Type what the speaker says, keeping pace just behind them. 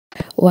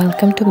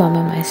Welcome to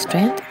Mama My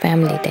Strength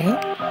Family Day.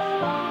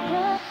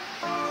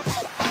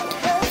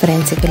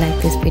 Friends, if you like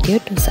this video,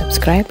 do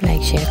subscribe,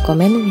 like, share,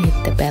 comment and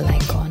hit the bell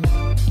icon.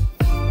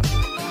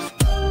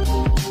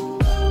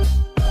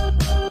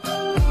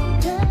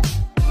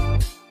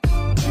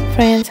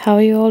 Friends, how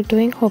are you all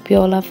doing? Hope you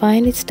all are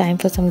fine. It's time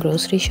for some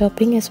grocery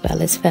shopping as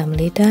well as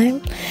family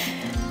time.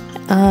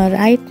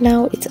 Right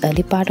now it's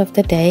early part of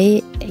the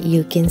day.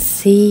 You can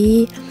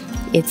see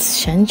it's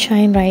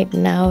sunshine right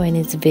now and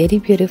it's very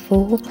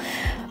beautiful.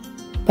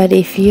 But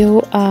if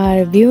you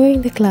are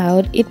viewing the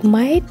cloud, it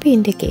might be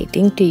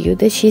indicating to you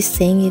that she's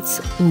saying it's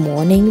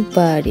morning,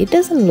 but it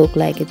doesn't look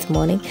like it's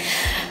morning.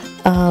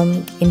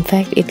 In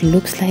fact, it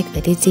looks like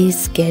that it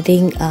is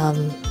getting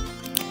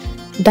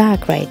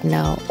dark right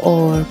now,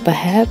 or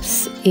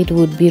perhaps it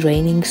would be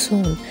raining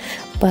soon.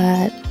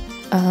 But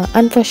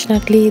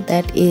unfortunately,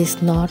 that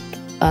is not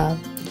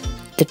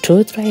the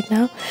truth right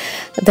now.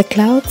 The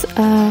clouds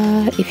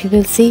are, if you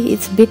will see,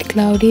 it's a bit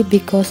cloudy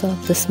because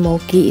of the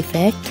smoky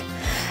effect.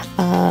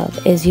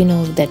 As you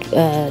know that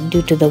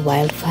due to the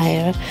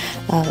wildfire,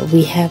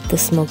 we have the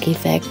smoky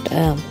effect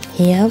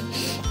here,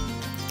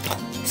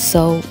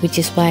 so which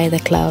is why the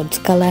clouds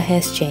color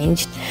has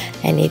changed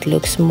and it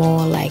looks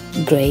more like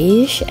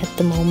grayish at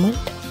the moment,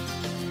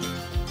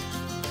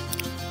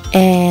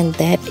 and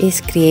that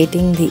is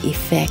creating the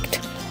effect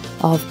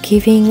of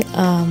giving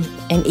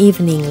an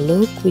evening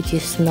look, which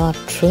is not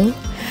true.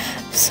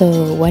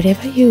 So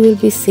whatever you will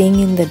be seeing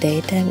in the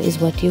daytime is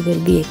what you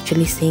will be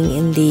actually seeing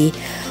in the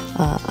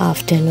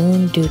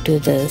afternoon due to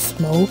the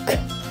smoke.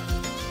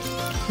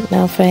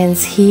 Now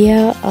friends,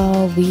 here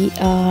we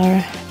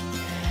are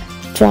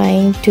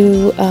trying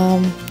to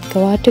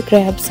go out to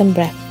grab some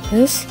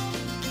breakfast,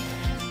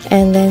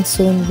 and then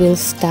soon we'll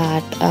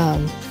start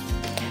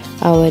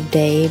our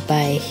day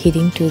by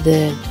heading to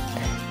the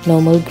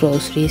normal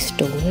grocery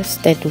stores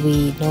that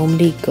we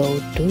normally go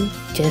to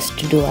just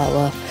to do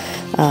our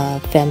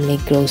family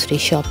grocery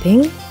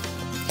shopping.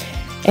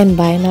 And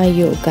by now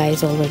you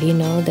guys already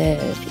know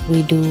that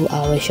we do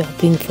our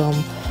shopping from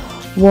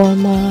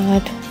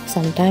Walmart,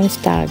 sometimes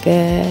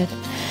Target,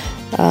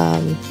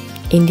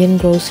 Indian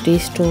grocery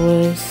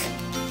stores,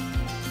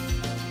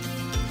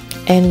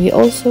 and we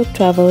also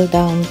travel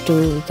down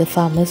to the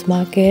farmers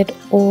market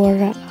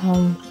or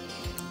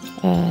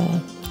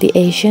the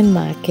Asian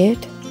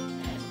market,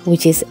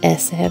 which is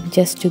SF,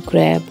 just to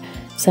grab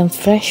some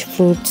fresh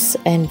fruits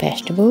and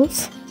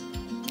vegetables.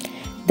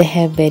 They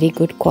have very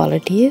good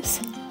qualities.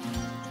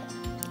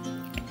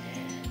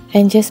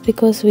 And just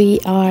because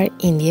we are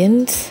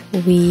Indians,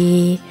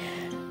 we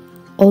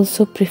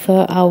also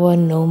prefer our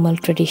normal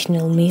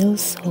traditional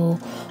meals, so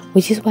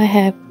which is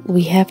why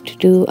we have to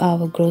do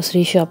our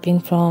grocery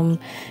shopping from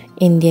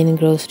Indian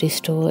grocery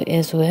store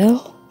as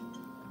well.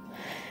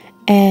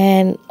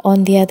 And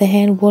on the other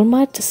hand,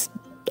 Walmart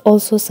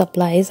also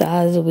supplies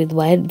us with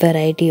wide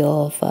variety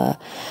of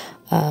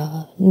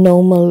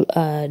normal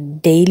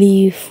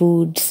daily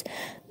foods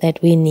that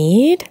we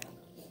need.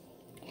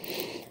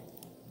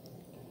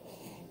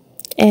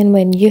 And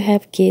when you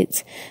have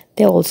kids,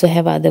 they also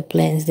have other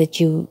plans that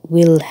you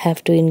will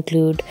have to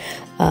include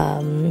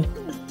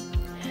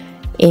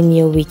in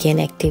your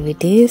weekend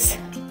activities.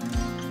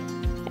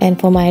 And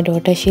for my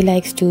daughter, she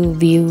likes to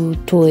view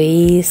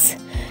toys.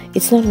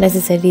 It's not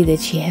necessary that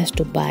she has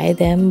to buy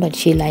them, but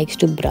she likes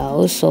to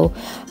browse. So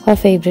her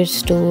favorite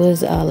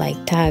stores are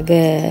like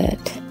Target,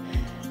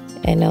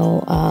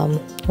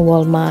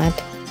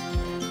 Walmart,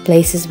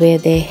 places where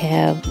they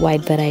have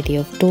wide variety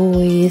of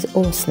toys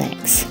or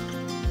snacks.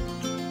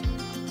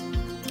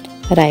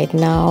 Right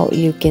now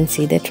you can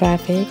see the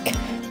traffic.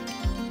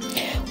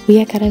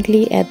 We are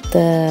currently at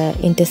the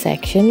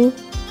intersection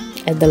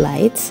at the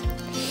lights.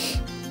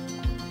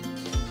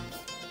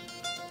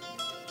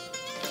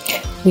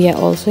 We are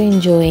also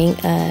enjoying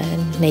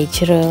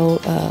natural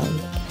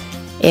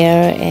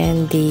air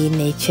and the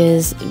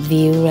nature's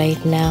view right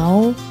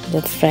now,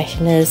 the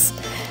freshness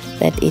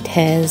that it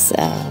has,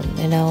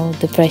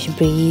 the fresh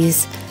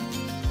breeze.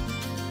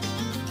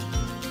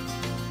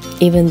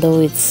 Even though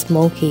it's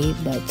smoky,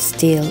 but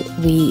still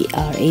we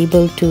are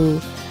able to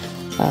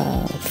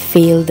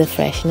feel the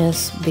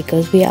freshness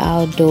because we are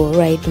outdoor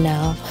right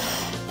now.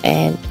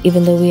 And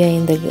even though we are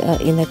in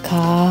the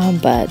car,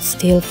 but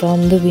still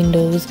from the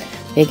windows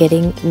we're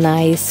getting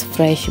nice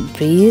fresh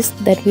breeze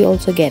that we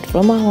also get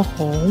from our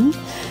home.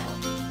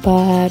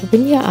 But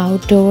when you're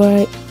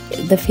outdoor,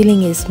 the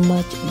feeling is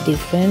much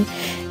different,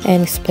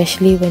 and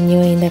especially when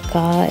you're in the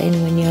car and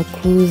when you're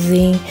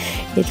cruising,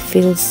 it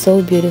feels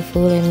so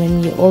beautiful. And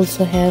when you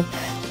also have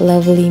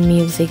lovely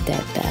music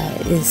that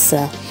is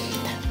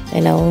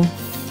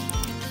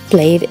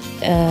played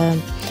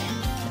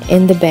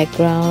in the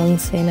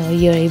backgrounds,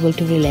 you're able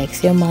to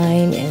relax your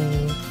mind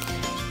and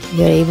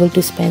you're able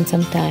to spend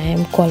some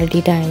time,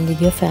 quality time with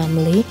your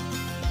family.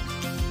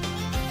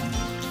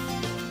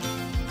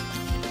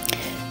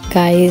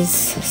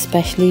 Guys,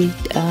 especially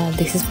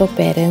this is for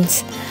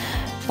parents.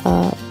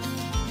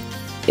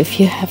 If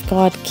you have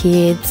got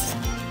kids,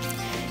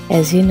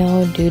 as you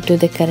know, due to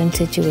the current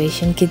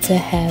situation, kids are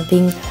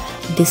having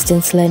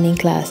distance learning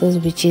classes,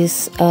 which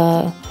is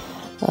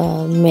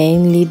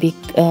mainly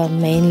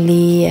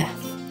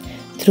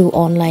through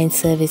online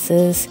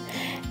services.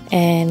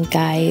 And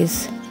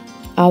guys,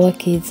 our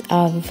kids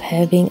are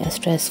having a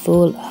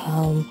stressful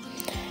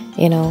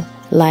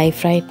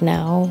life right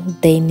now.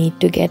 They need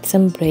to get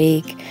some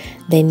break,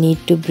 they need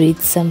to breathe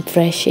some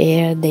fresh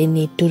air, they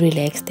need to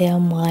relax their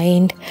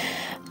mind,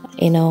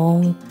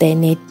 they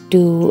need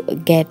to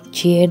get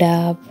cheered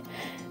up.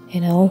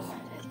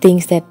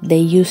 Things that they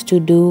used to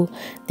do,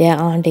 they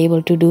aren't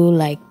able to do,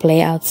 like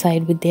play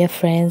outside with their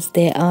friends.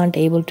 They aren't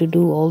able to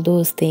do all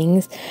those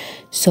things.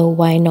 So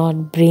why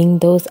not bring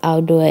those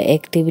outdoor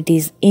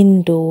activities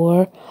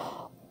indoor,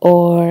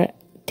 or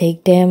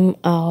take them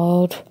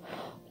out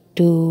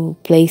to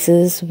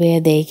places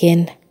where they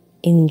can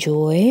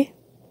enjoy.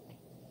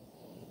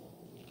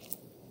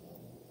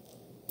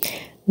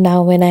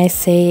 Now when I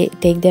say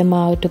take them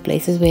out to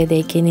places where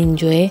they can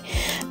enjoy,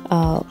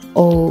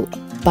 or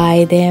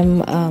buy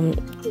them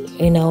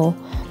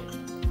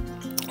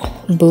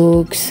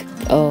books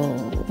or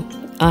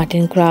art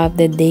and craft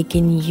that they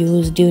can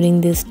use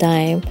during this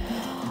time,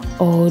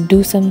 or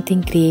do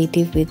something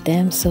creative with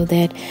them so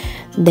that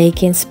they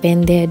can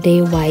spend their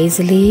day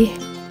wisely.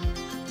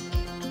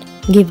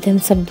 Give them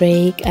some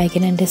break. I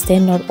can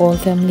understand not all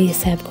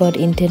families have got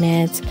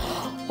internets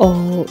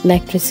or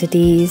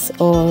electricities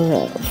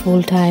or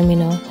full-time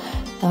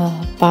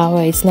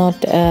power. It's not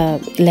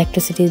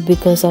electricity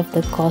because of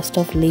the cost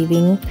of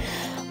living.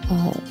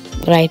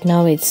 Right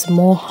now it's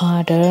more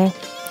harder.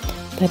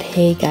 But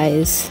hey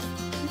guys,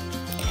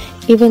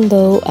 even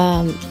though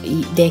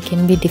there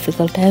can be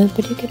difficult times,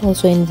 but you can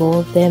also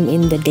involve them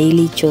in the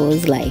daily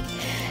chores, like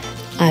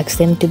ask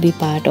them to be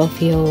part of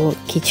your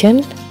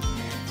kitchen,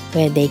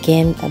 where they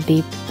can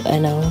be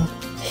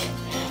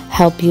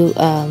help you,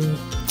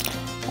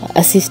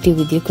 assist you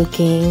with your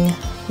cooking,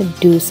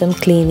 do some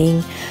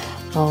cleaning,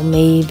 or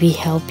maybe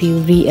help you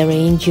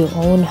rearrange your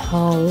own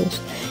house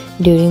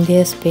during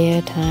their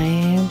spare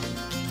time.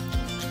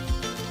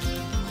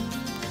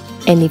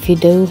 And if you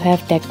do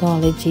have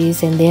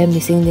technologies and they are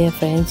missing their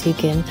friends, you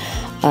can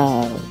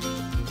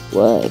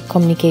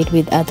communicate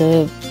with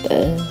other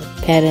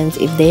parents.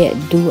 If they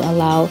do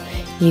allow,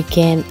 you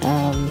can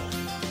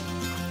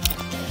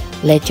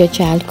let your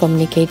child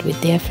communicate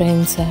with their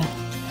friends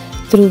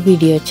through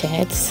video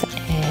chats,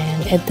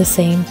 and at the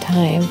same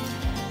time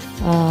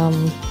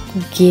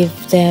give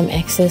them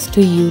access to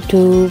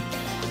YouTube.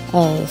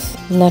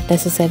 Not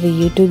necessarily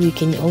YouTube, you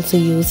can also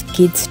use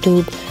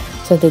KidsTube,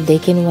 so that they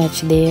can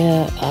watch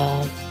their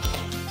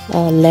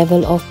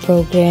level of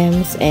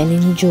programs and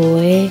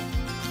enjoy.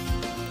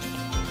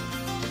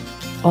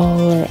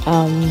 Or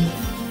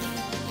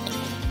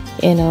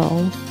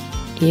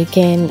you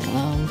can,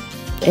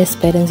 as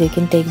parents, you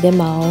can take them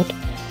out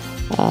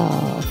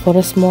for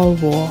a small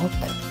walk,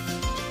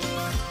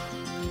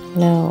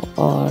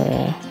 or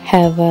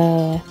have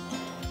a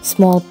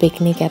small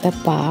picnic at a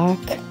park,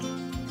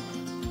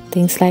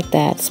 things like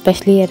that,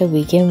 especially at a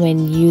weekend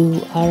when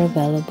you are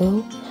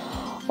available.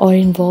 Or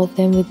involve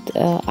them with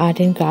art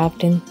and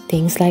craft and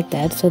things like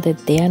that, so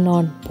that they are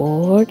not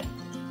bored.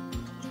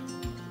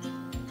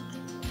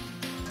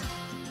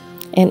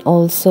 And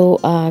also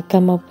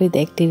come up with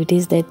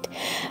activities that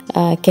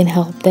can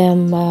help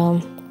them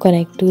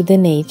connect to the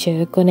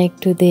nature, connect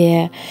to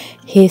their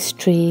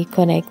history,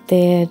 help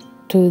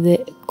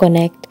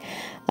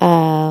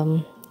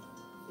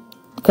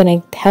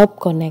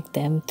connect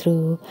them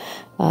through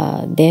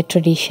their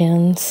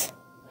traditions,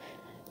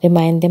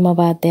 remind them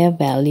about their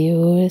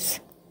values,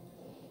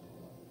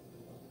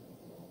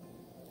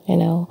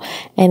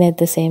 and at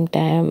the same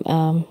time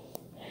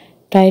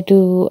try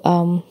to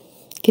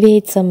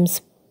create some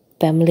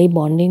family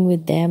bonding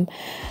with them.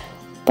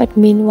 But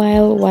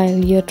meanwhile, while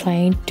you're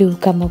trying to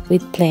come up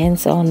with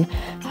plans on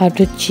how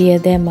to cheer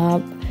them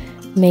up,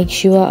 make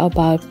sure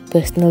about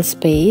personal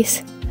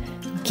space.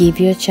 Give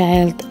your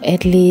child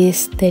at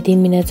least 30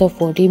 minutes or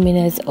 40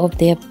 minutes of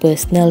their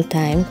personal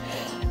time,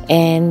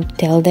 and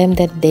tell them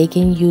that they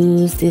can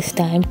use this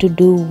time to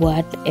do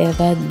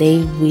whatever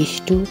they wish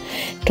to.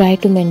 Try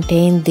to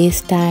maintain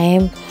this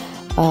time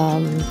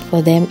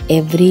for them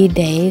every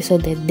day, so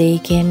that they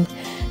can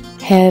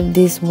have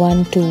this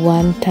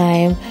one-to-one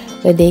time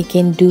where they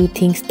can do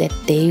things that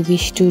they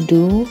wish to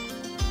do.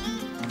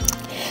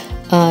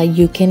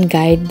 You can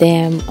guide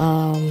them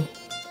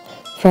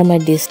from a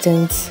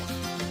distance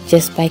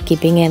just by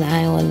keeping an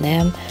eye on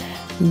them,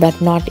 but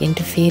not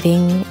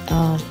interfering.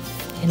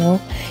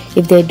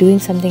 If they're doing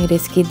something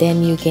risky,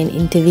 then you can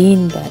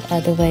intervene, but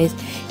otherwise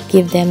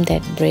give them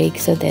that break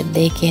so that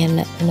they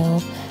can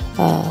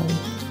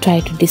try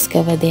to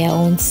discover their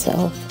own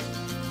self.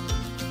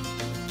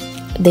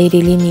 They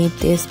really need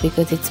this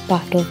because it's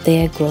part of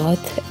their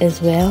growth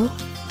as well.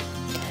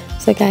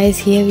 So guys,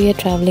 here we are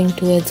traveling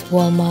towards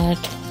Walmart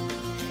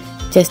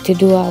just to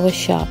do our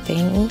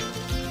shopping.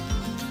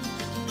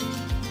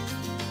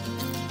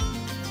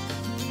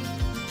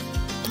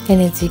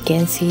 And as you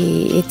can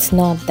see, it's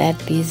not that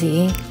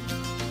busy.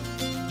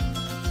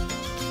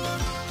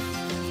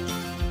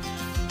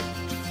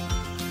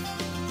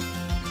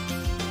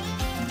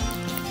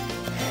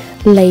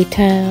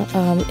 Later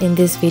in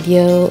this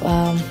video,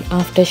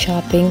 after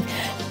shopping,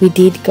 we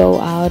did go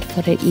out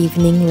for an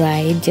evening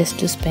ride just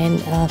to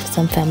spend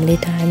some family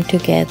time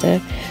together,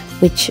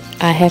 which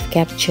I have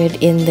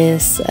captured in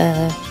this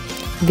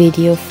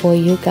video for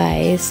you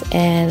guys,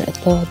 and I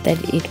thought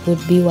that it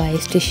would be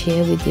wise to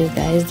share with you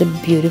guys the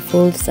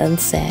beautiful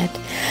sunset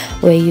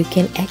where you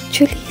can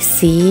actually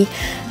see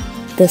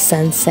the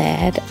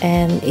sunset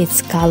and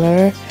its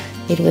color.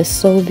 It was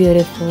so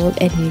beautiful,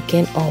 and you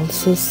can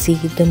also see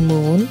the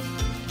moon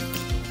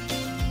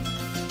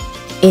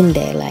in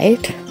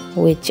daylight,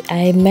 which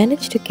I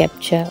managed to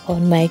capture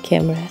on my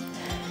camera.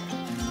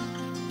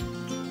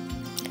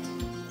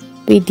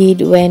 We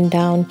did went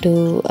down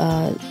to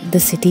the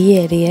city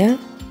area.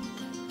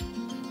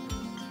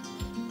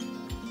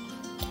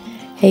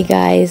 Hey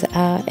guys,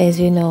 as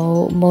you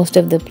know, most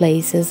of the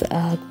places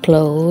are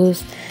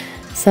closed.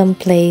 Some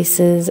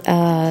places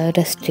are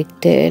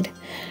restricted.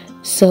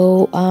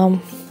 So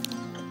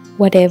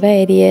whatever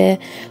area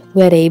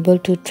we're able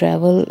to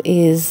travel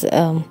is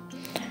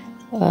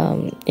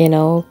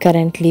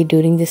currently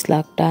during this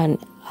lockdown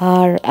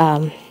are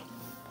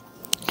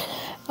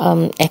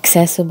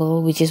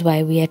accessible, which is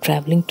why we are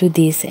traveling to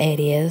these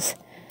areas.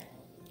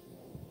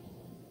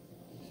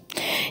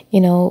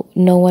 No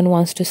one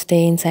wants to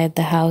stay inside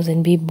the house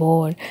and be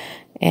bored,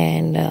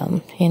 and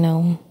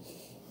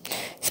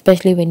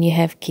especially when you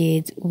have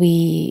kids,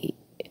 we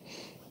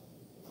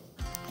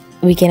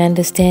can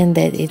understand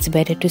that it's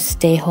better to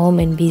stay home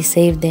and be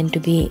safe than to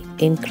be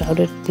in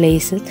crowded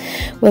places.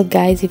 Well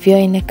guys, if you're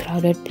in a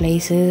crowded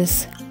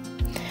places,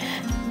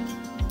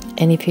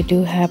 and if you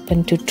do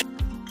happen to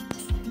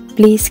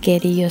please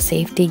carry your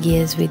safety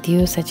gears with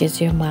you, such as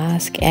your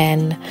mask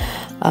and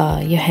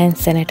your hand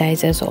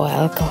sanitizers or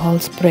alcohol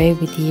spray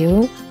with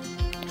you,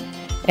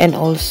 and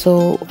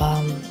also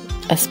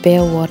a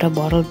spare water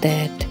bottle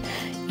that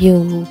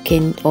you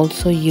can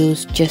also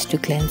use just to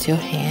cleanse your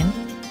hand.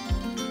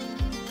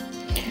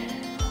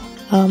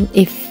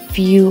 If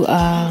you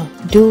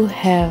do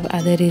have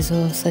other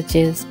resources such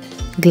as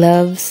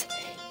gloves,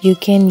 you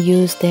can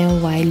use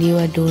them while you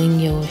are doing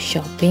your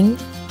shopping,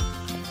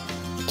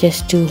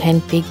 just to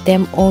hand pick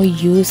them, or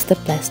use the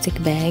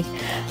plastic bag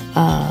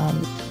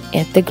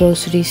at the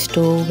grocery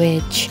store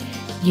which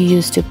you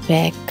use to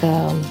pack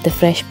the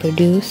fresh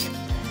produce,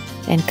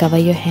 and cover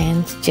your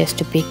hands just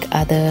to pick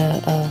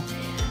other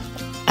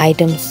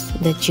items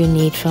that you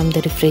need from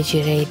the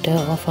refrigerator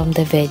or from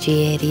the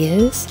veggie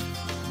areas.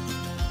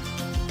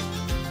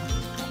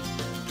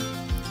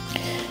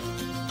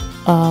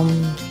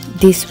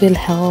 This will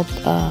help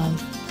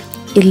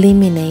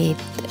eliminate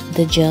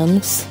the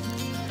germs.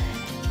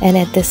 And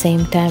at the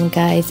same time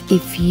guys,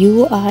 if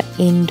you are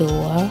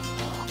indoor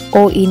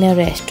or in a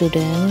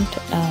restaurant,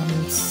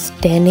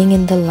 standing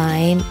in the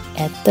line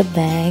at the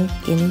bank,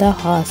 in the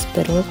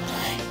hospital,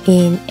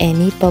 in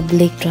any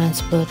public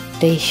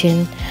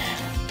transportation,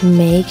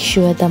 make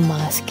sure the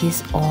mask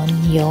is on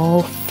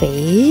your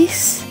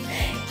face.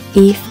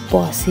 If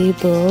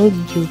possible,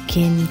 you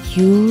can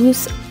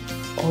use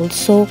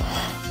also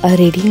a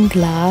reading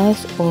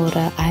glass or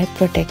a eye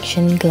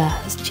protection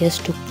glass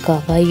just to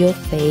cover your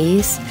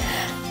face,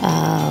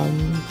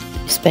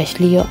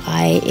 especially your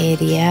eye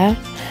area.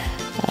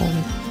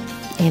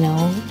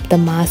 The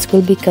mask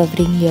will be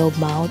covering your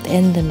mouth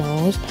and the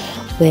nose,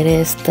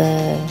 whereas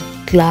the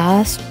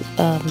glass,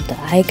 the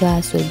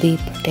eyeglass will be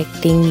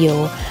protecting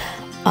your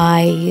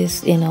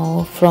eyes,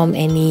 from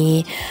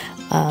any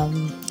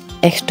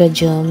extra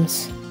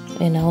germs,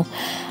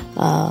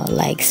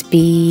 like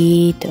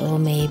spit or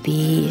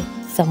maybe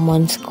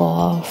someone's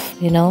cough,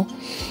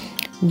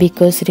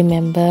 because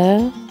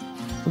remember,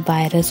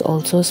 virus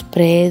also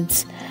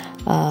spreads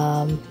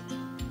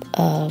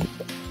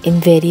in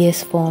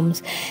various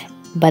forms,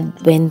 but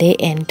when they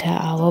enter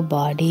our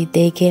body,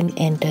 they can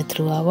enter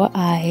through our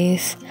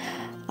eyes,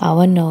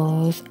 our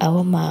nose,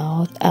 our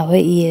mouth, our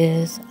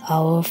ears,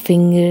 our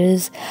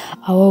fingers,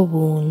 our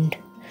wound.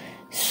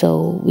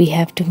 So we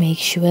have to make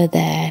sure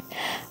that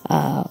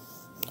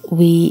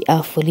we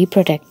are fully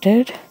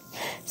protected.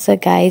 So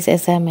guys,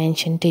 as I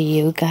mentioned to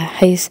you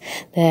guys,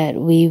 that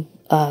we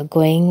are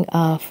going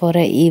for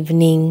an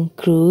evening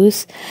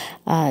cruise,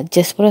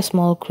 just for a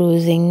small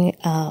cruising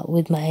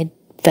with my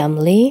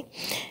family.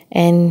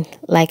 And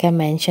like I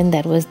mentioned,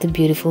 that was the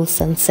beautiful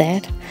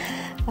sunset.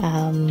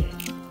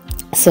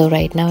 So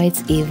right now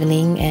it's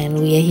evening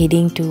and we are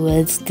heading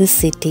towards the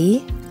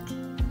city.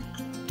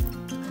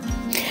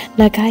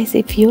 Now guys,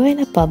 if you're in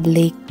a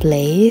public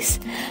place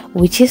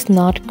which is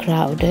not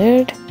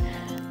crowded,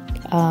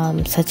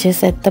 such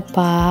as at the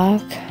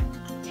park,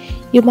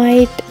 you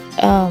might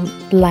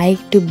like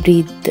to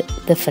breathe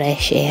the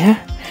fresh air,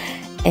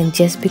 and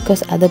just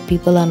because other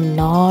people are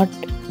not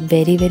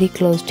very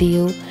close to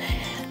you,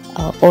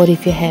 or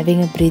if you're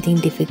having a breathing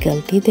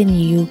difficulty, then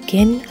you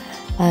can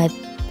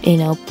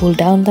pull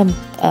down the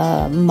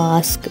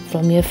mask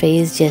from your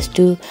face just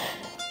to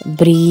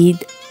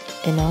breathe,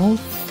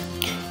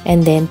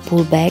 and then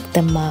pull back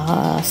the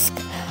mask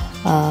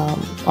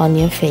on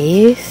your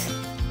face.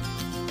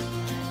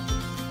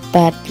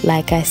 But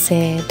like I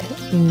said,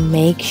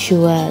 make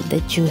sure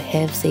that you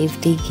have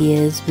safety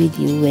gears with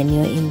you when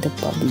you're in the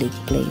public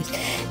place.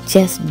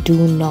 Just do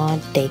not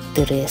take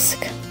the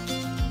risk.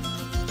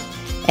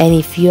 And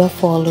if you are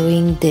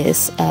following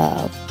this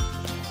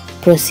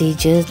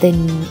procedures,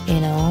 then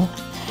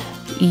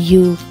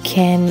you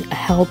can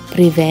help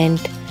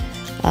prevent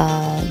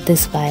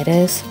this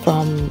virus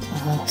from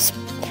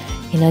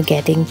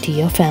getting to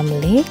your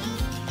family.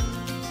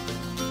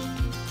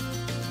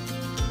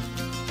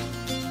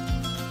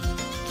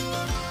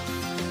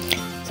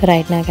 So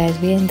right now guys,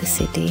 we are in the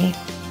city.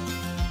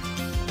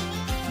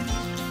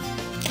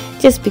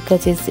 Just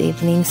because it's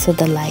evening, so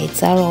the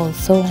lights are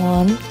also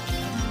on.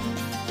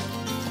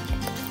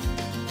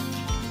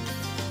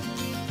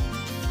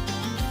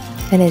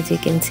 And as you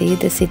can see,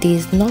 the city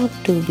is not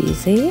too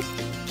busy.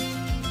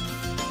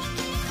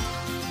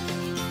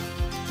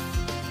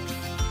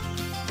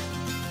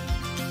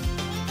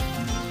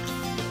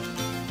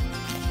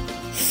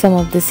 Some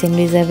of the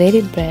sceneries are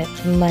very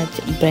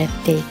much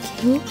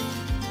breathtaking.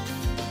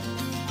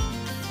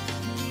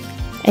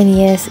 And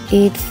yes,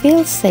 it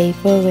feels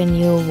safer when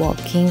you're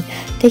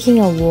taking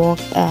a walk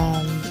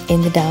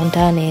in the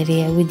downtown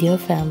area with your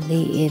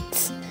family.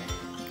 It's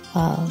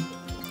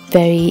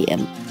very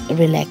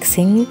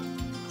relaxing.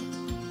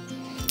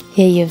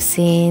 Here you've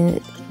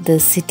seen the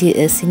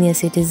senior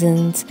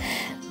citizens.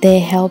 They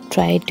help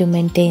try to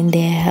maintain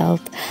their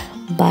health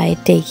by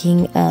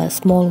taking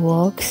small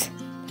walks.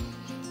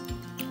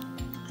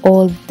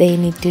 All they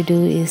need to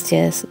do is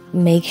just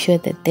make sure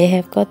that they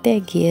have got their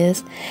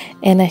gears,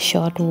 and a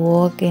short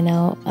walk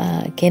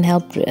can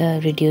help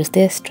reduce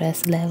their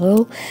stress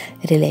level,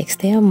 relax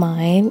their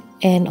mind,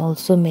 and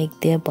also make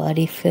their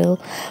body feel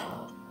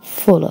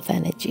full of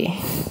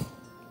energy.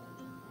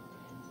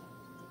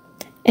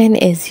 And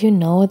as you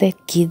know, the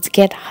kids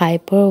get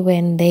hyper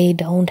when they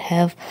don't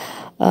have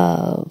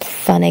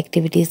fun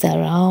activities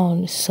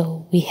around,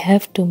 so we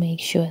have to make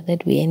sure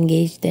that we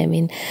engage them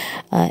in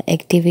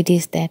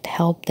activities that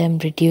help them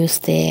reduce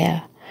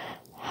their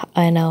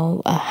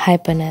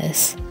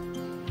hyperness.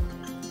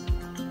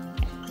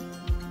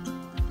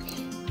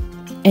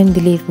 And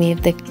believe me,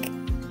 if the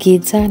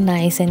kids are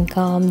nice and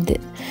calm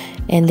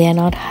and they are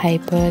not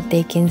hyper,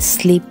 they can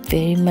sleep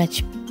very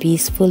much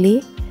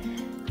peacefully.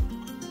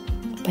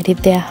 But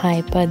if they are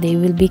hyper, they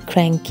will be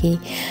cranky,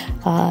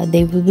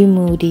 they will be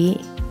moody,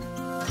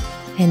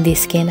 and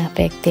this can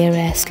affect their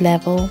rest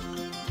level.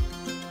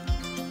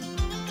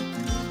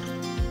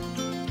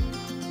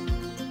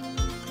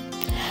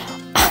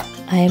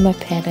 I am a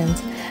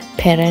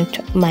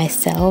parent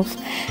myself,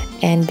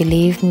 and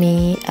believe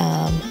me,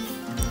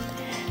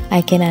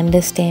 I can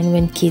understand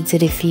when kids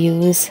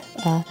refuse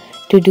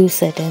to do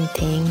certain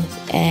things,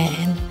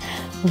 and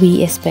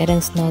we as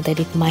parents know that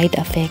it might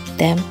affect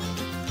them.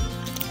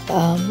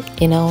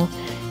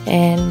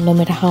 And no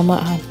matter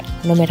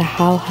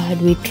how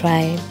hard we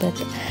try, but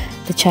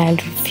the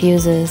child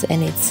refuses,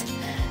 and it's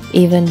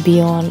even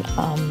beyond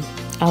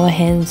our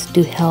hands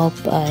to help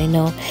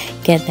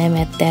get them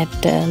at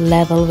that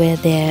level where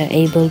they're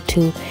able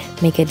to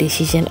make a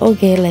decision.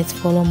 Okay, let's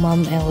follow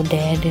mom or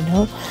dad.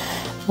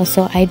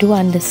 So I do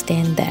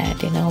understand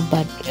that,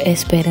 but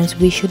as parents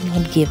we should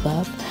not give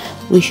up.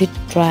 We should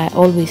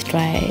always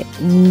try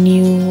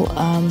new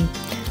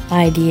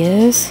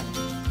ideas.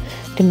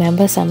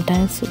 Remember,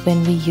 sometimes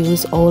when we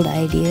use old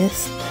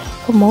ideas,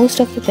 for most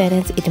of the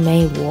parents it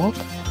may work,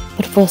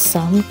 but for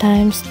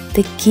sometimes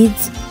the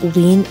kids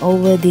win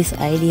over these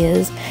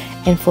ideas,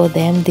 and for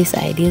them these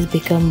ideas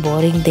become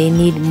boring. They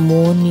need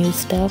more new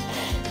stuff.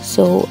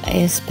 So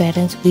as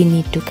parents we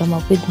need to come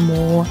up with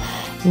more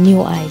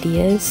new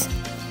ideas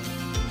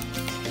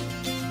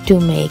to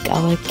make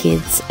our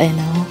kids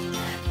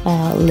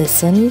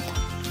listen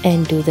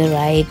and do the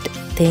right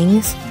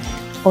things,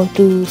 or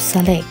to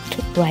select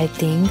right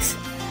things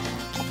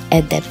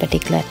at that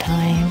particular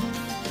time,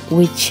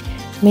 which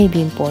may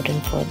be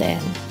important for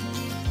them.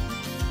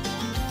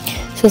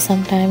 So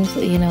sometimes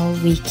we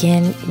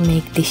can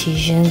make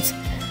decisions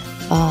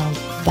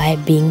by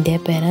being their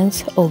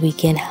parents, or we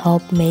can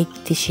help make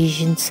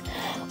decisions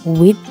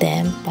with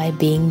them by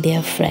being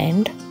their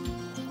friend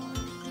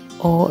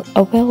or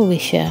a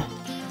well-wisher.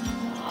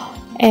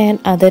 And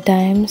other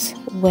times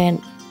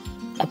when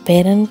a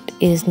parent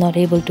is not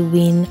able to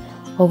win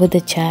over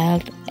the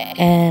child,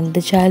 and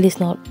the child is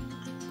not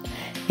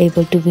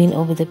able to win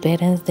over the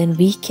parents, then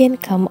we can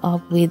come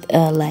up with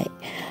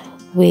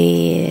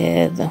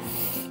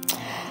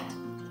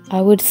I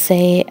would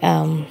say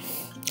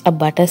a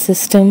barter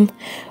system,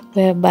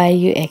 whereby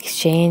you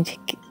exchange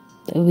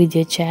with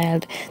your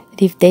child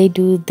that if they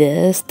do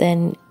this,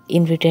 then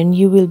in return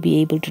you will be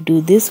able to do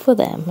this for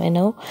them.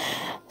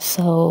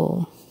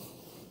 So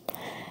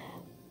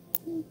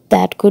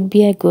that could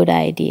be a good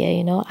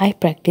idea. I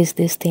practice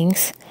these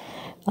things.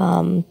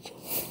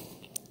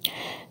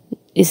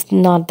 It's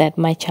not that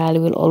my child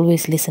will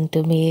always listen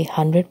to me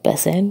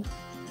 100%,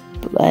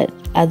 but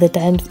other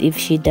times if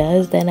she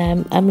does, then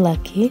I'm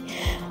lucky.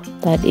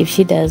 But if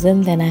she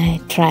doesn't, then I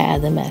try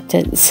other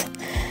methods.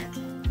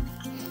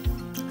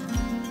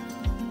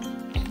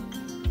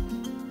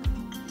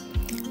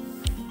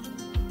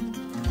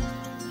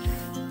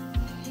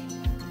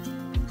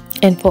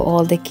 And for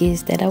all the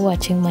kids that are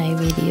watching my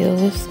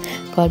videos,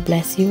 God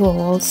bless you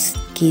all.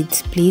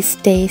 Kids, please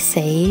stay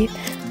safe,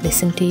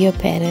 listen to your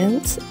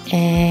parents,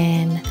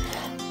 and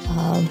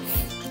um,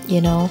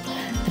 you know,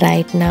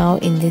 right now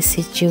in this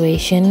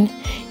situation,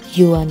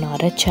 you are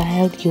not a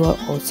child, you are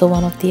also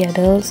one of the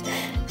adults.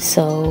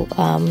 So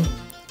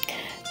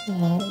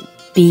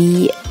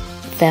be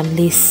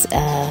families,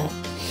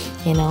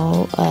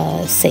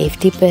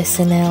 safety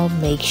personnel.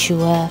 Make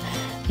sure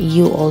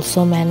you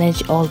also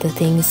manage all the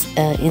things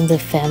in the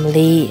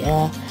family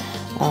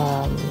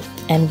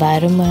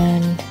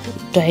environment.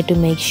 Try to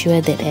make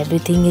sure that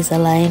everything is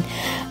aligned,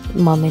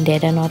 mom and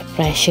dad are not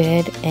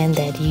pressured, and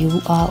that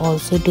you are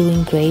also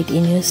doing great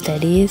in your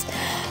studies.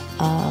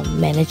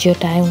 Manage your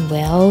time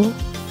well,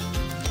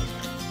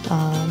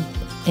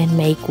 and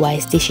make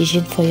wise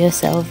decisions for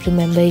yourself.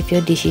 Remember, if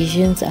your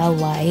decisions are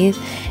wise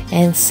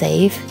and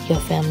safe, your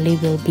family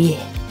will be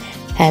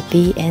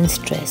happy and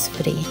stress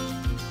free.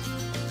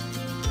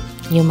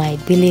 You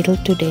might be little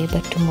today,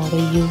 but tomorrow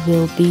you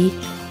will be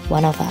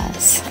one of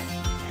us.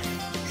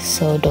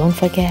 So don't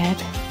forget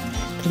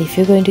that if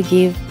you're going to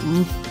give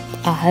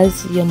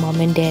us, your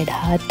mom and dad,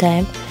 hard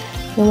time,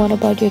 then what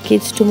about your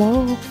kids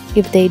tomorrow?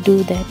 If they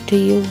do that to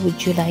you,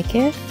 would you like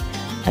it?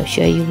 I'm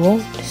sure you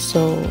won't.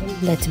 So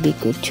let's be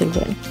good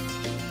children.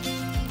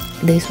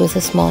 This was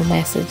a small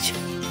message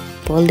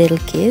for little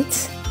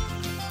kids.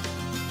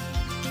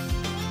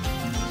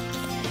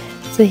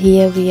 So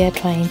here we are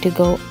trying to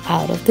go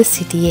out of the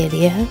city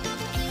area.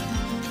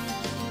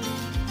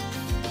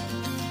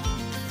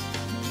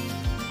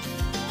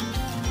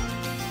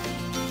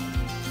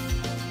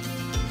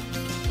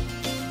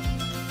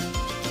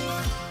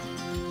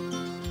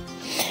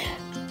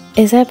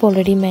 As I've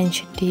already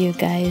mentioned to you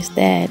guys,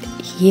 that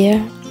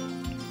here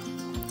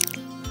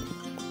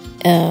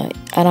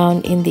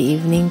around in the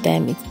evening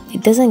time,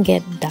 it doesn't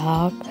get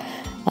dark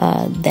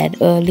that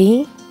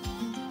early.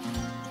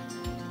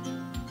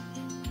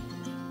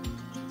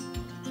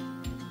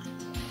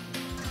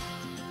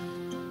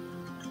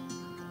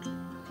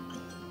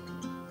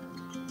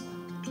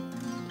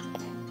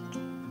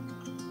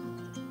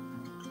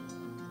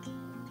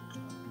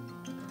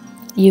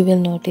 You will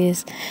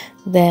notice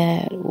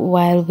that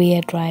while we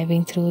are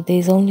driving through,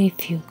 there's only a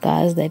few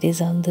cars that is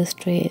on the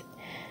street.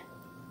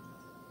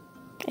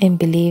 And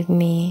believe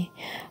me,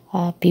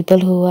 people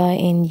who are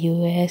in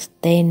US,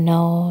 they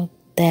know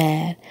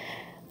that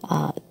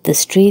the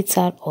streets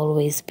are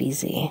always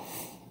busy.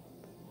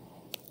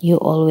 You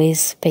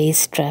always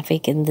face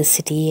traffic in the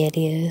city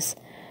areas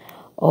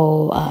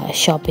or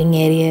shopping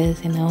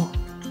areas.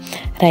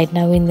 Right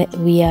now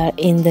we are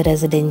in the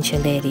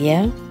residential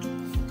area,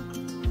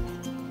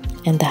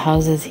 and the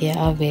houses here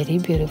are very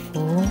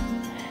beautiful.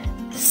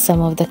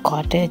 Some of the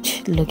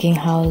cottage looking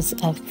houses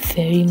are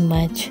very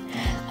much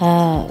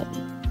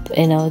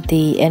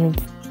the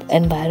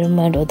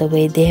environment, or the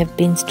way they have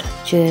been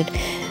structured,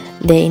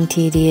 their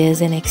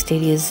interiors and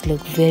exteriors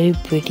look very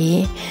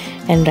pretty.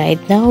 And right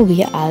now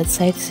we are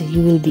outside, so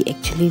you will be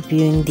actually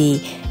viewing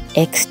the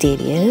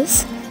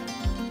exteriors.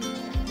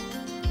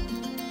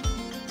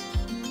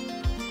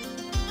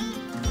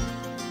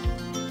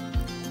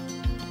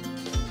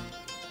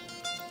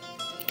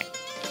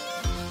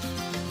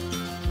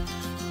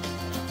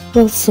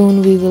 Well,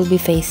 soon we will be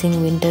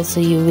facing winter, so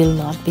you will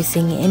not be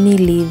seeing any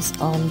leaves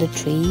on the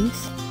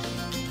trees.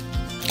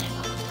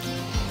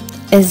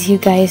 As you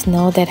guys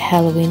know, that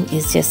Halloween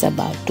is just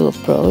about to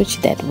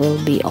approach. That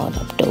will be on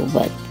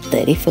October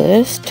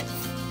 31st.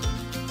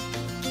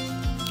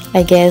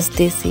 I guess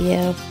this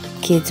year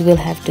kids will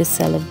have to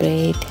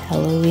celebrate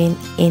Halloween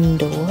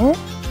indoor.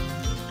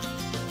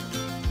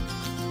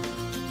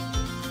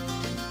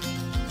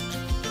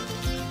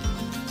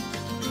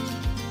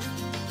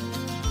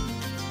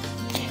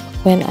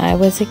 When I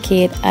was a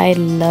kid, I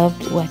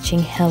loved watching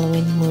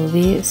Halloween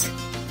movies.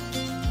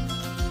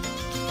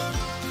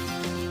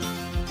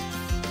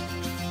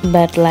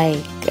 But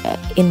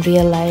in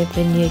real life,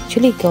 when you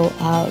actually go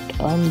out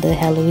on the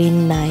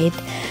Halloween night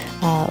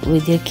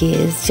with your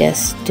kids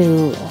just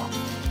to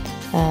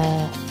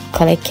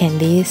collect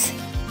candies,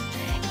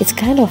 it's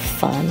kind of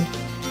fun.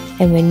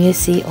 And when you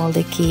see all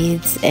the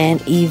kids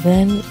and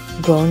even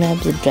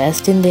grown-ups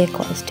dressed in their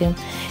costume,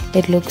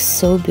 it looks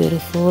so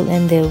beautiful.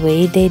 And the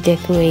way they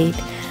decorate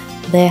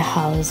their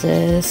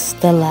houses,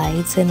 the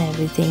lights and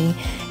everything,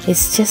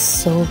 it's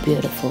just so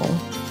beautiful.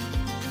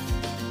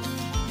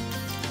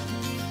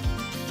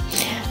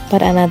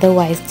 But another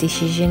wise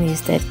decision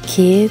is that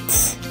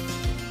kids,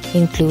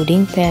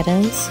 including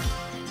parents,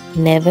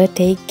 never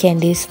take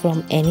candies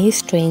from any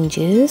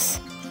strangers.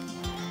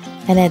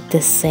 And at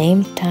the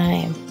same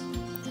time,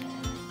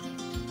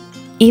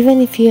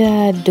 even if you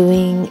are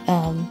doing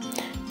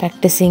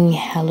practicing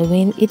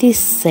Halloween, it is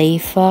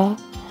safer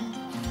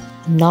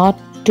not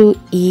to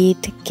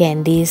eat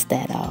candies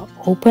that are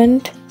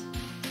opened.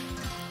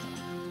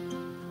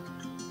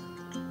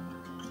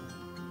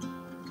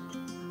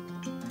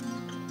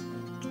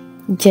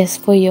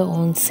 Just for your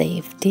own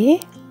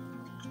safety.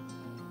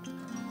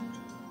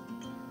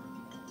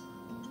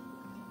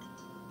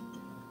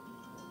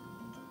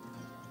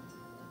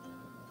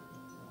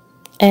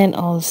 And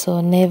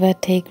also never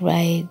take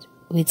ride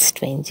with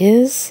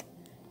strangers.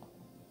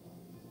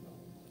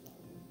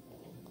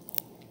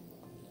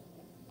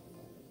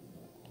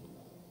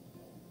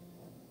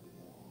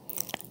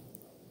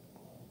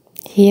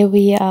 Here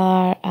we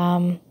are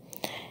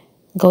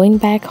going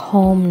back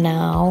home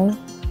now.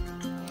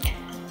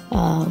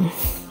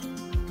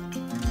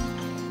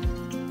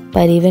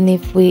 But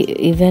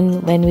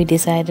even when we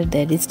decided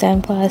that it's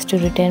time for us to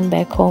return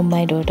back home,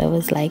 my daughter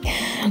was like,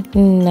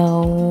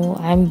 no,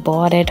 I'm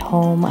bored at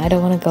home, I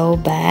don't want to go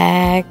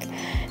back,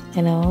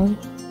 you know.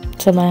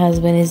 So my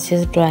husband is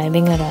just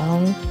driving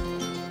around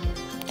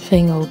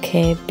saying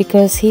okay,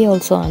 because he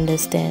also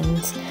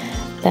understands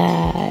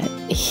that,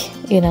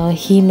 you know,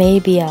 he may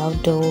be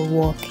outdoor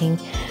walking,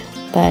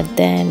 but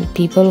then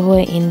people who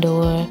are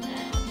indoor,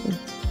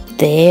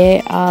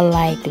 they are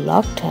like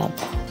locked up.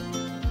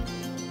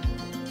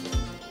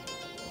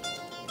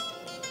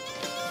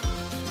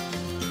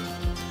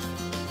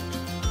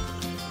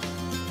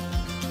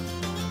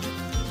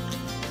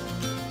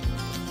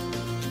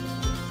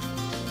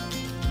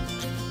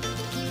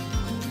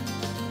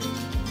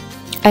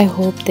 I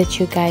hope that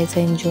you guys are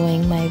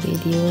enjoying my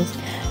videos.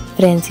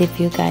 Friends, if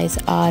you guys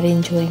are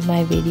enjoying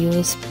my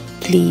videos,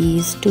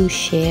 please do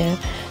share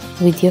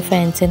with your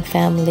friends and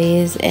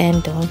families,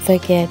 and don't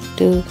forget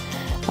to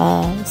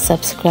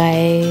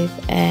subscribe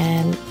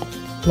and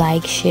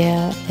like,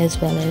 share, as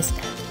well as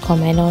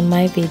comment on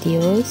my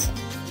videos.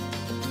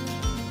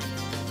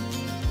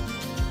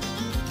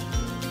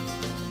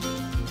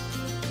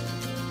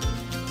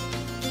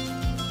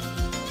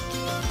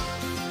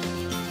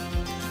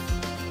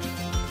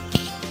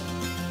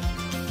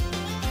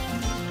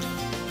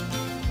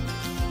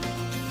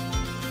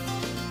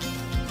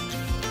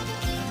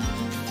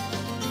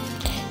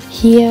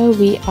 Here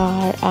we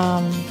are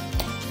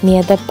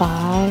near the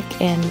park,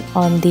 and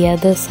on the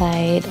other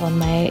side, on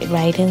my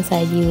right hand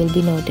side, you will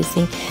be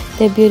noticing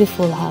the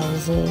beautiful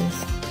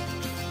houses.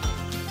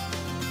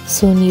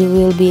 Soon you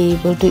will be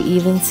able to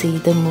even see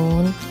the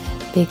moon,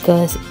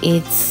 because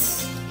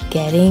it's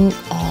getting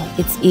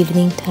it's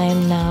evening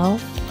time now.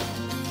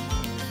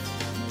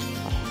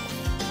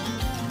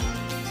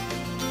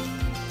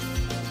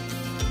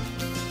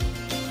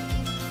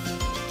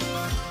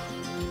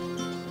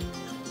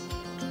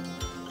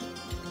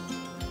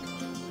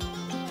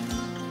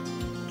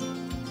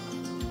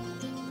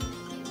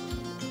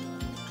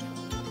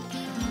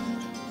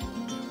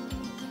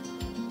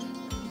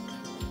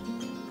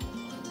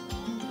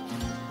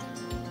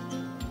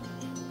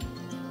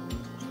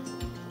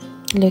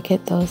 Look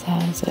at those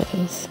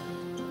houses.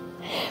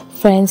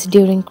 Friends,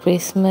 during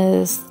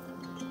Christmas,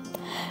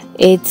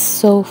 it's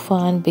so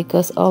fun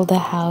because all the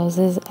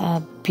houses are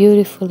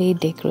beautifully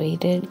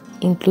decorated,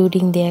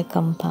 including their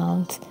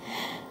compounds.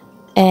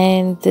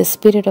 And the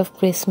spirit of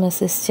Christmas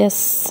is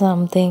just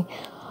something,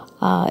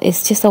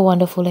 it's just a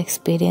wonderful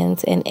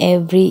experience. And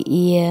every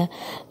year,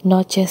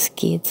 not just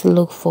kids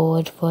look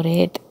forward for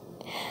it,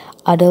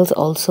 adults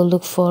also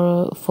look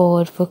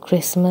forward for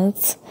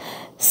Christmas.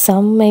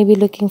 Some may be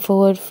looking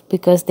forward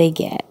because they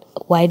get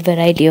a wide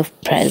variety of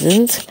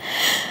presents,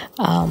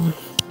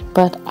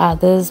 but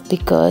others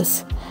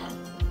because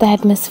the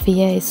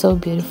atmosphere is so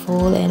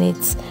beautiful, and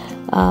it's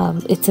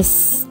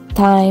a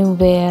time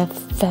where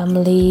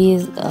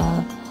families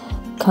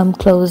come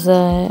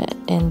closer,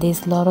 and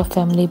there's a lot of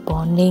family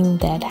bonding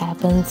that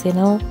happens, you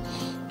know.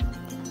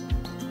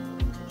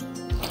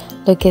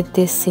 Look at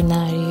this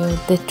scenario.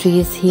 The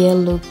trees here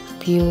look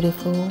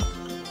beautiful,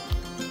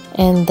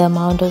 and the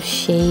amount of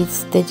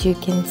shades that you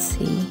can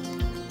see.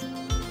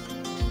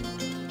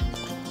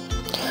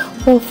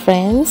 Well,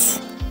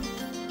 friends,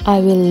 I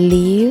will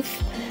leave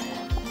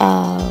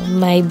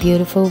my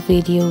beautiful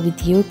video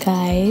with you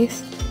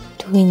guys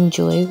to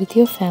enjoy with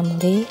your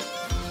family,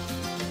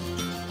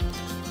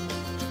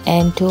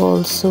 and to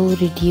also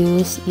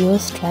reduce your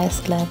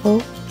stress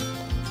level.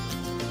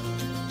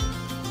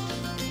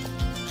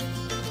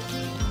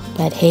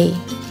 But hey,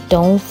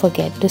 don't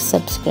forget to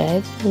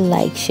subscribe,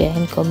 like, share,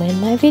 and comment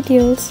my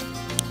videos.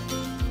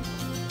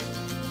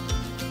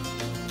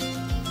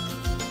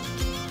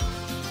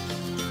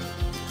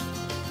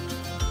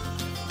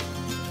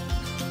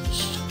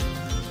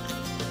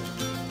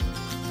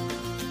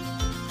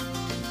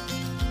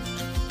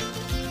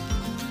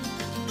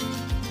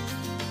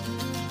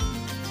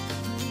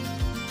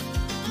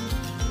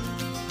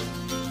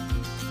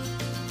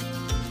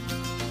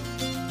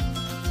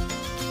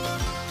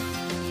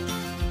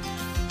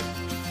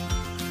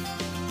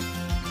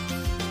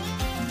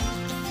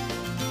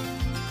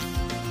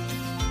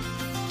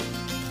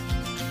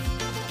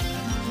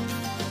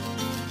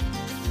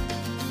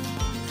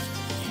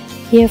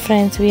 Here,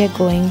 friends, we are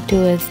going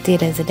towards the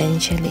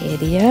residential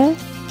area.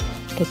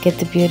 Look at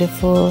the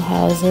beautiful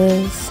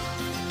houses,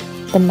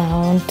 the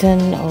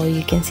mountain, or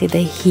you can see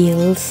the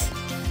hills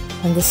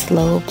and the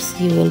slopes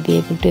you will be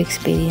able to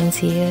experience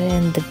here,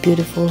 and the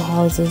beautiful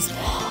houses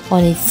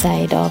on each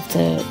side of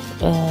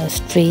the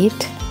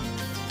street.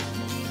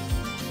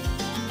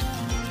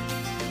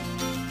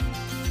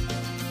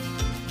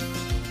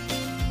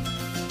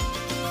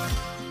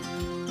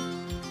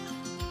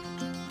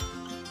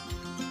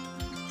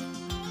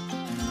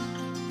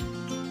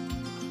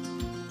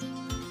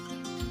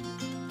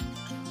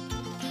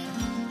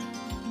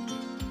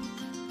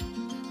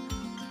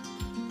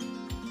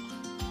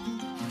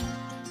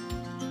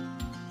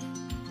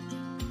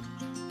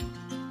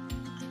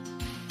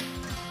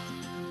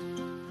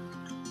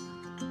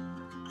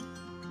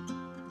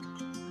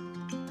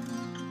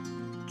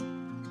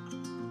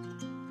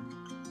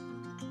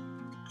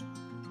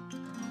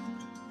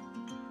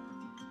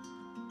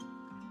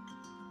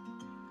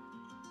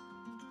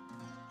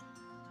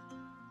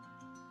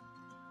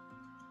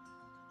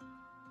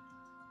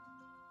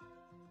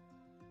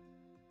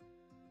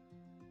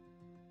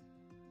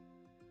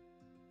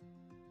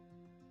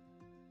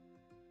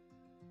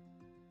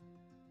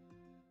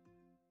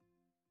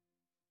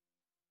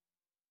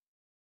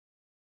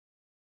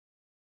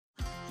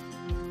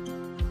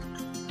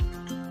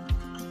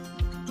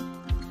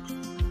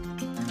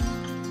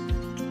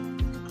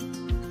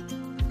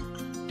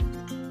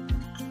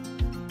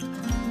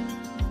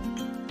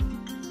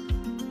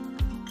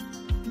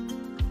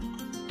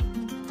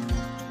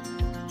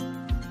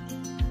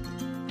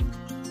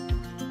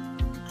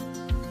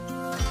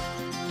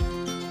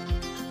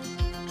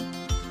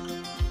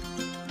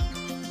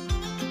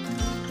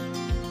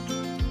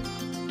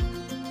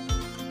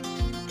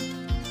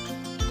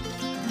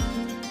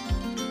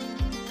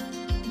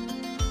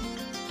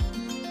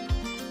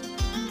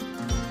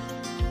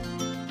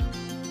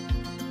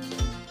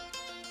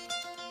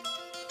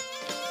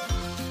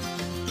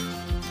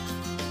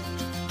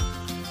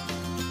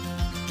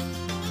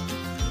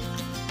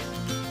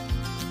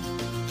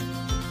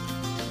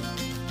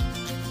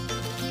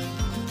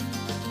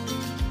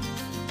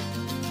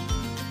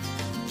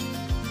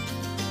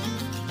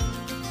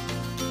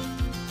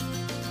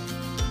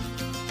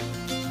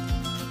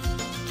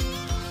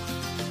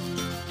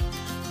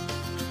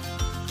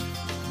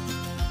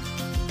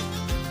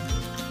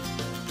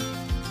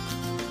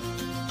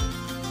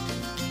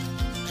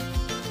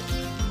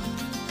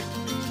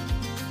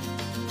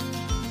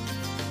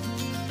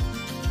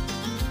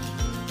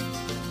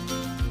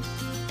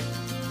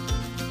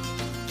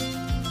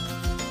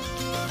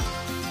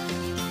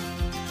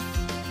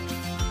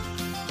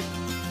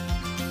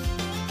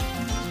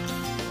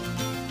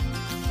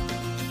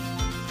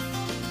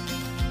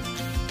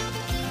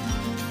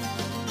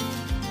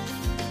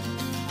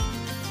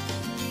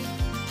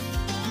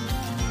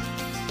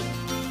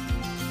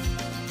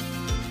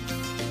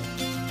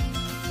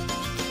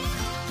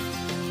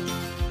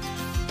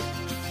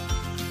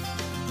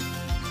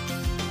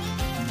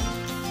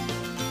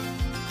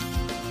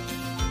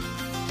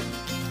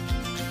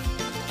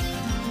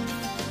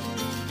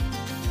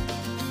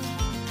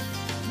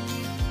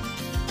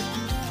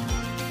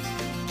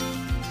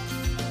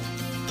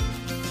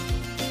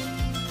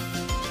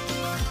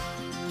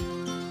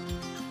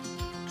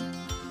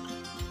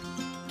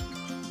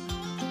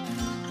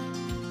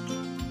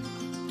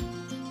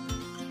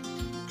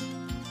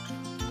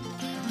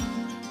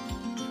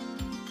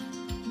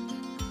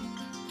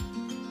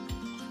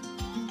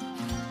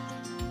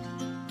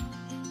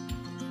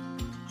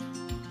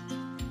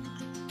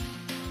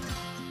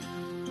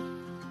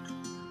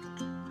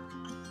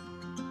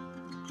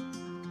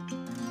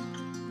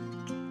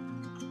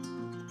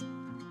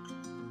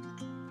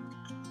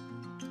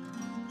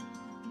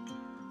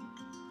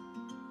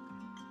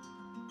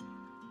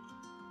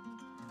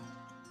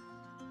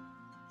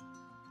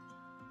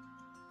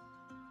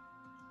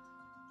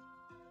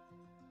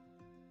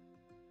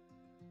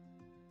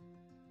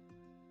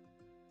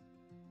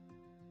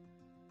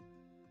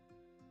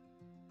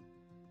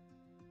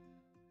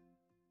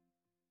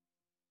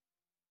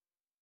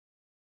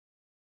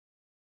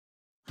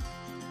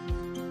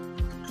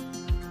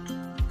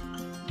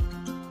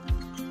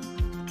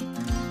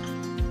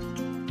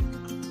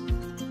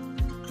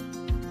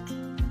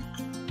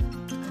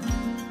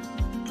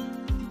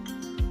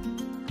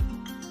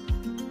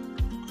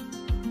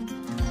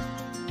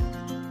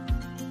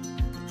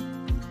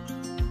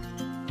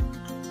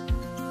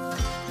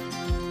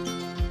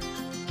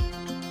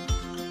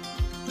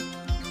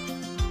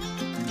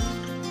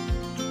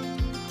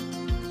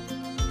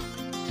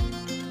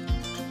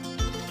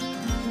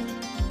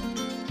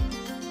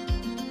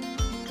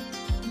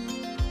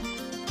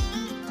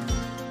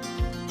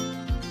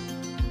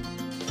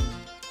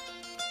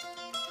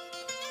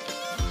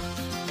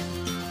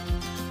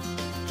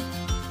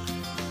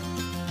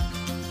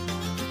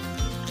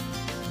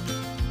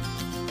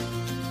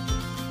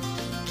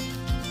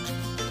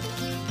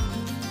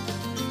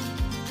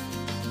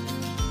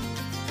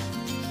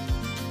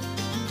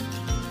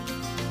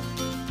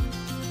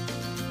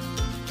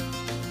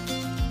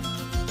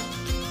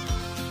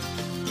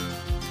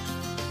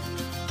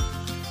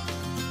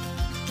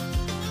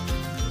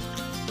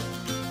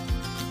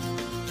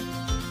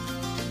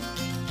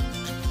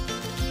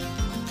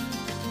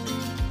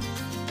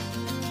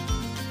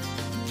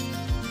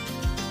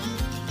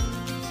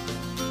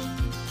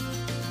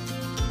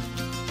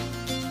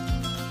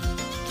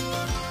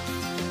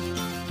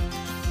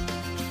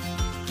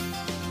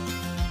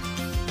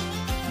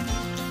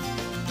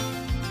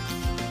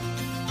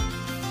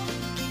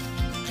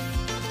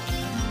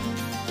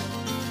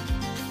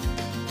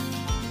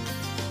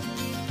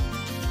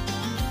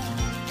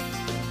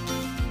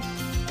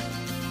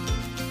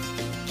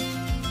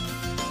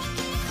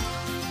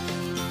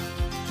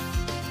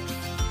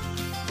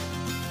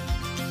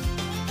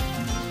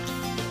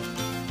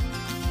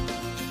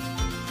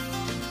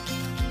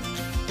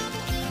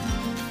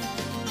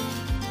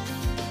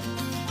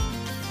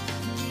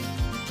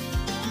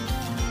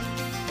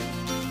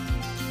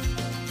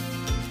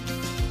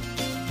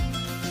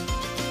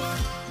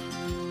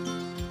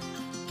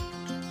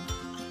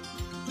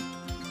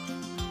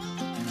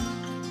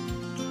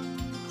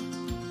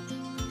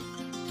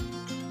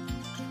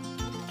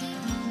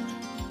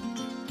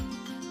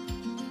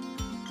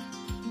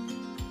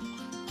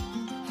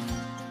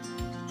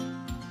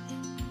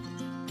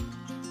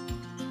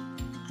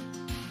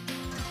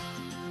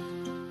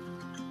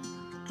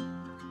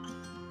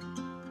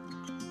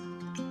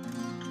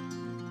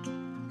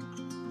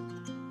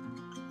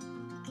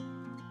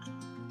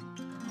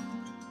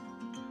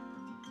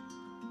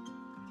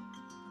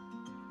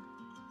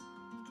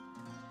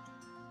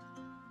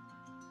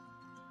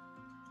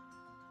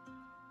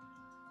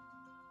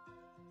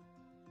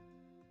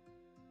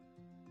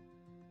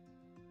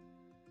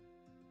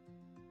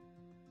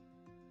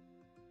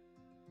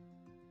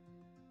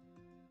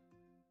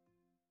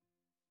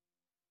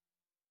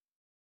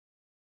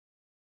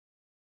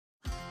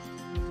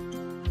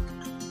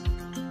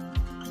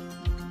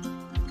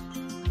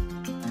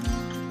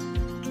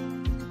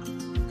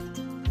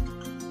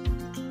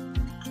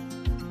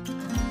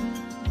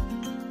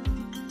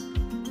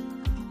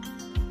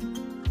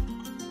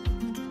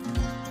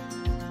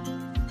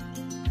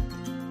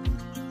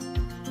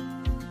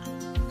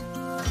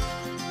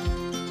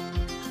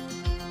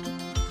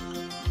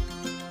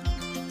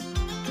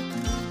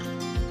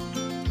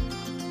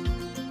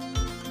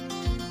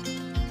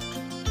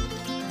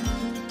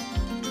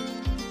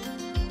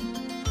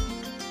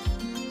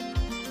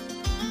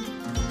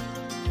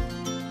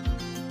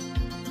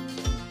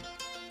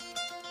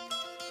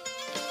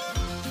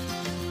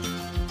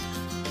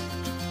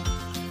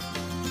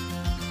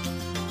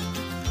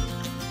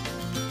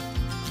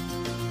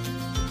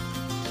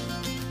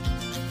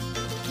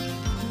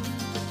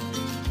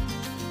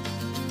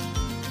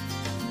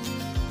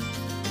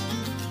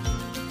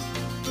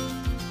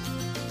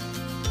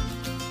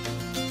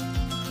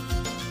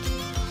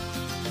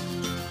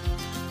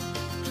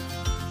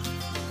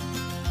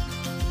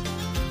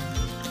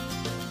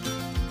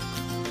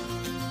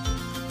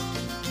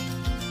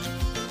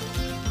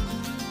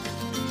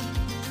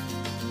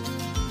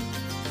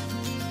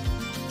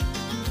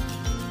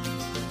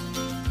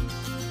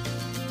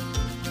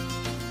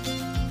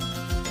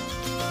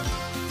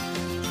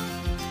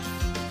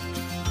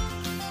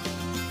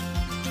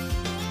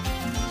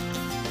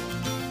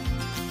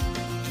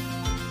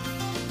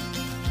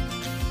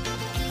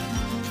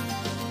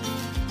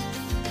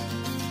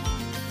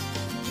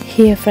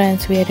 Here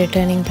friends, we are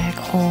returning back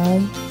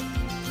home.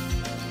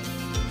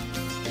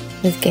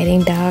 It's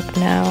getting dark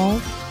now.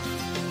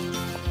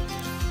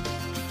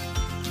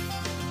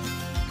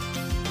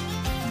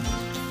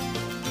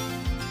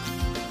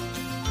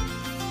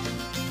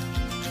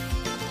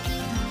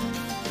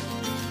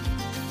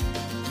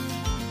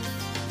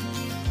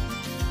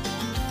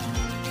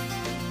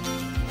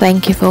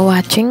 Thank you for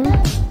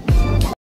watching.